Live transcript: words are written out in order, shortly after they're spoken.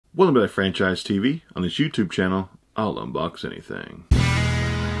Welcome to Franchise TV. On this YouTube channel, I'll unbox anything.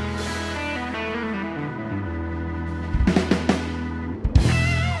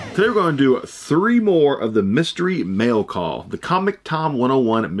 Today we're going to do 3 more of the mystery mail call. The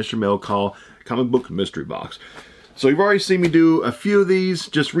ComicTom101 mystery mail call comic book mystery box. So you've already seen me do a few of these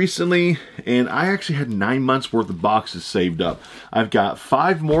just recently, and I actually had 9 months worth of boxes saved up. I've got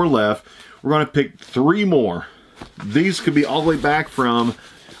 5 more left. We're going to pick 3 more. These could be all the way back from,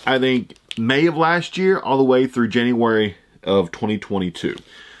 I think, May of last year all the way through January of 2022.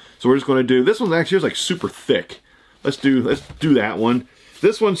 So we're just going to do, this one's actually like super thick. Let's do that one.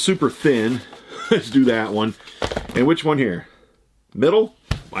 This one's super thin. Let's do that one. And which one here? Middle?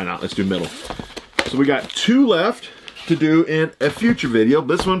 Why not? Let's do middle. So we got 2 left to do in a future video.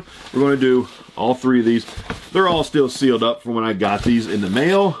 This one, we're going to do all 3 of these. They're all still sealed up from when I got these in the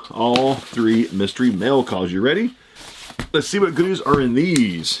mail. All 3 mystery mail calls. You ready? Let's see what goodies are in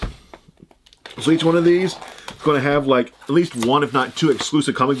these. So each one of these is going to have like at least 1, if not 2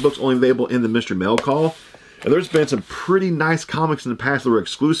 exclusive comic books only available in the mystery mail call. And there's been some pretty nice comics in the past that were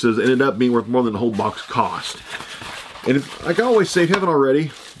exclusives that ended up being worth more than the whole box cost. And if, like I always say, if you haven't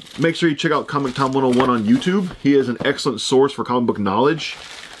already, make sure you check out ComicTom101 on YouTube. He is an excellent source for comic book knowledge.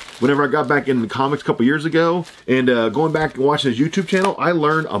 Whenever I got back into comics a couple years ago, and going back and watching his YouTube channel, I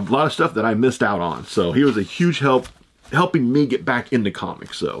learned a lot of stuff that I missed out on. So he was a huge help helping me get back into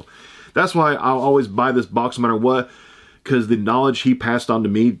comics. So that's why I'll always buy this box no matter what, because the knowledge he passed on to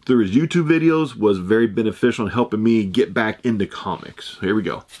me through his YouTube videos was very beneficial in helping me get back into comics. Here we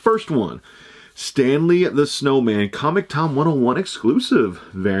go. First one, Stanley the Snowman ComicTom101 exclusive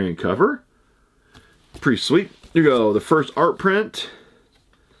variant cover. Pretty sweet. Here you go. The first art print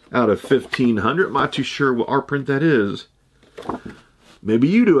out of 1,500. I'm not too sure what art print that is. Maybe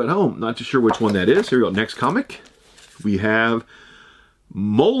you do at home. Not too sure which one that is. Here we go. Next comic. We have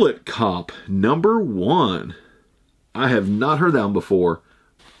Mullet Cop #1. I have not heard that one before.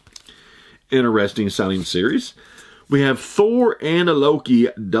 Interesting sounding series. We have Thor and Loki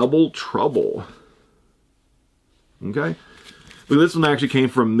Double Trouble. Okay. This one actually came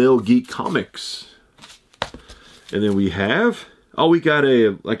from Mill Geek Comics. And then we have, oh, we got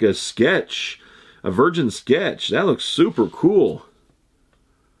a sketch. A Virgin sketch. That looks super cool.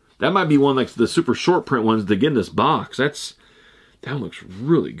 That might be one like the super short print ones to get in this box. That looks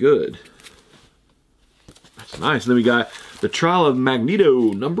really good. That's nice. And then we got The Trial of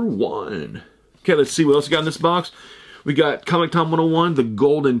Magneto #1. Okay, let's see what else we got in this box. We got ComicTom101, The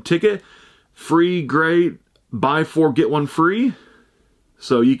Golden Ticket. Free, great, buy 4, get 1 free.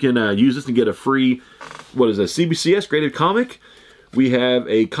 So you can use this to get a free, what is a CBCS graded comic. We have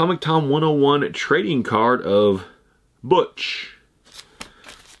a ComicTom101 trading card of Butch.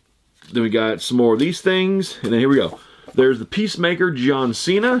 Then we got some more of these things. And then here we go. There's the Peacemaker John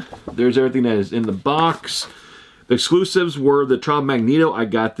Cena. There's everything that is in the box. The exclusives were the Trial of Magneto. I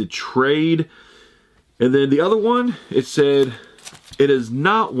got the trade. And then the other one, it said it is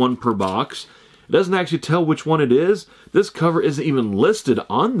not 1 per box. It doesn't actually tell which one it is. This cover isn't even listed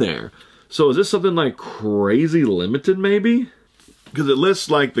on there. So is this something like crazy limited maybe? Because it lists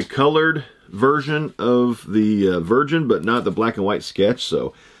like the colored version of the Virgin, but not the black and white sketch.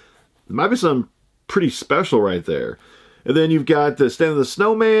 So it might be something pretty special right there. And then you've got the Stanley the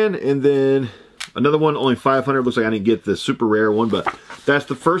Snowman, and then another one, only 500. Looks like I didn't get the super rare one, but that's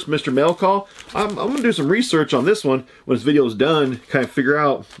the first Mr. Mail Call. I'm going to do some research on this one when this video is done, kind of figure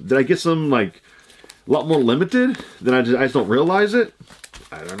out, did I get some like a lot more limited than I just don't realize it?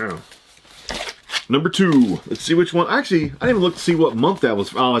 I don't know. Number 2. Let's see which one. Actually, I didn't even look to see what month that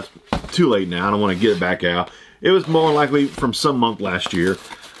was. Oh, it's too late now. I don't want to get it back out. It was more likely from some month last year.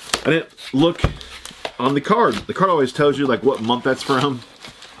 I didn't look on the card. The card always tells you like what month that's from.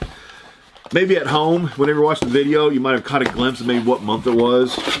 Maybe at home, whenever you watch the video, you might have caught a glimpse of maybe what month it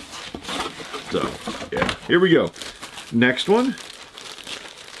was. So, yeah. Here we go. Next one.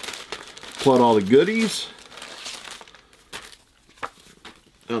 Pull out all the goodies.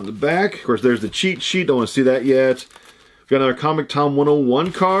 On the back, of course, there's the cheat sheet. Don't want to see that yet. We've got another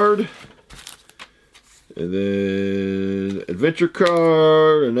ComicTom101 card. And then adventure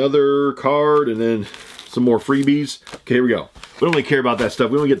card, another card, and then some more freebies. Okay, here we go. We don't really care about that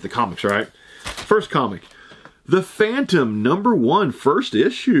stuff. We only get the comics, right? First comic, The Phantom #1 first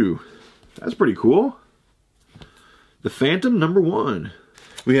issue. That's pretty cool. The Phantom #1.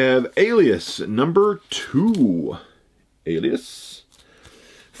 We have Alias #2. Alias.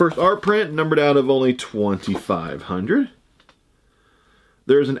 First art print, numbered out of only 2,500.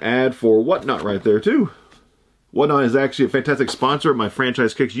 There's an ad for Whatnot right there too. Whatnot is actually a fantastic sponsor of my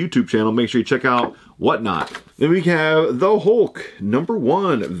Franchise Kicks YouTube channel. Make sure you check out Whatnot. Then we have the Hulk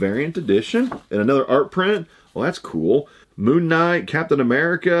 #1 variant edition and another art print. Well, that's cool. Moon Knight, Captain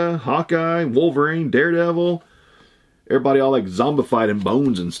America, Hawkeye, Wolverine, Daredevil. Everybody all like zombified in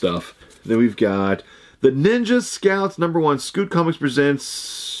bones and stuff. Then we've got the Ninja Scouts #1. Scoot Comics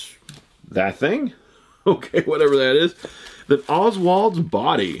presents that thing. Okay, whatever that is. Then Oswald's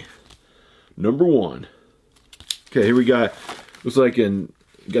Body #1. Okay, here we got, looks like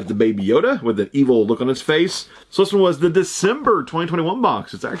got the Baby Yoda with an evil look on his face. So this one was the December 2021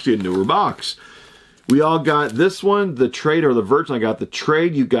 box. It's actually a newer box. We all got this one, the trade or the version. I got the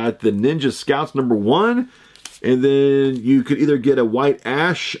trade. You got the Ninja Scouts #1. And then you could either get a White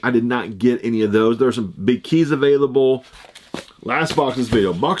Ash. I did not get any of those. There are some big keys available. Last box in this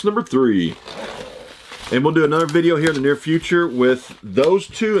video, box #3. And we'll do another video here in the near future with those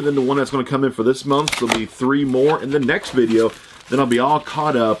two, and then the one that's going to come in for this month. There'll be 3 more in the next video. Then I'll be all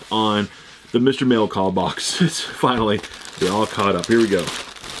caught up on the Mr. Mail Call boxes. Finally, be all caught up. Here we go.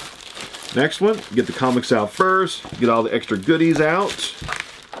 Next one, get the comics out first. Get all the extra goodies out.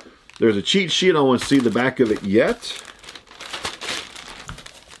 There's a cheat sheet. I don't want to see the back of it yet.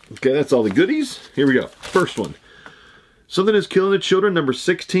 Okay, that's all the goodies. Here we go. First one. Something is Killing the Children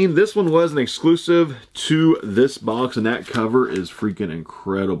 #16. This one was an exclusive to this box, and that cover is freaking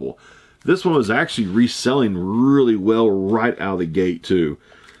incredible. This one was actually reselling really well right out of the gate, too.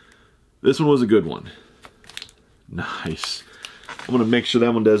 This one was a good one. Nice. I'm going to make sure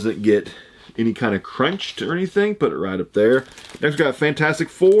that one doesn't get any kind of crunched or anything. Put it right up there. Next, we got Fantastic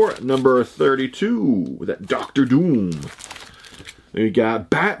Four #32 with that Dr. Doom. Then we got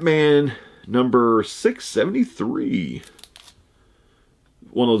Batman #673.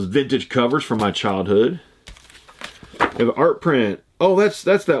 One of those vintage covers from my childhood. We have an art print. Oh, that's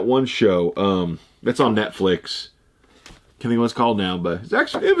that one show. That's on Netflix. Can't think what it's called now, but it's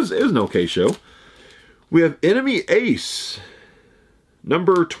actually it was an okay show. We have Enemy Ace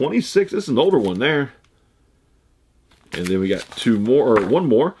 #26. This is an older one there. And then we got 2 more, or 1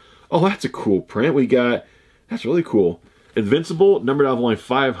 more. Oh, that's a cool print. That's really cool. Invincible, numbered out of only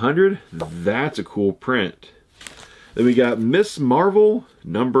 500. That's a cool print. Then we got Miss Marvel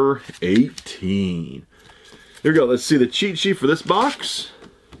 #18. Here we go. Let's see the cheat sheet for this box.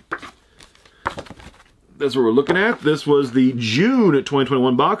 That's what we're looking at. This was the June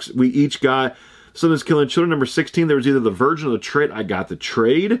 2021 box. We each got Something's Killing Children #16. There was either the version or the trade. I got the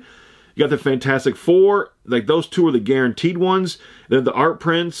trade. You got the Fantastic Four. Like those 2 are the guaranteed ones. Then the art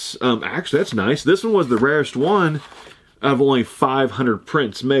prints. Actually, that's nice. This one was the rarest one of only 500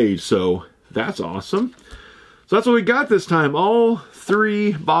 prints made. So that's awesome. So that's what we got this time. All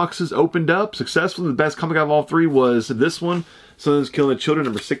 3 boxes opened up successfully. The best comic out of all 3 was this one, Something's Killing the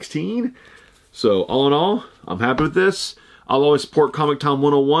Children #16. So all in all, I'm happy with this. I'll always support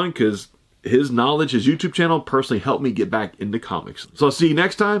ComicTom101 because his knowledge, his YouTube channel, personally helped me get back into comics. So I'll see you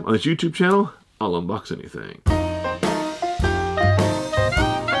next time on this YouTube channel. I'll unbox anything.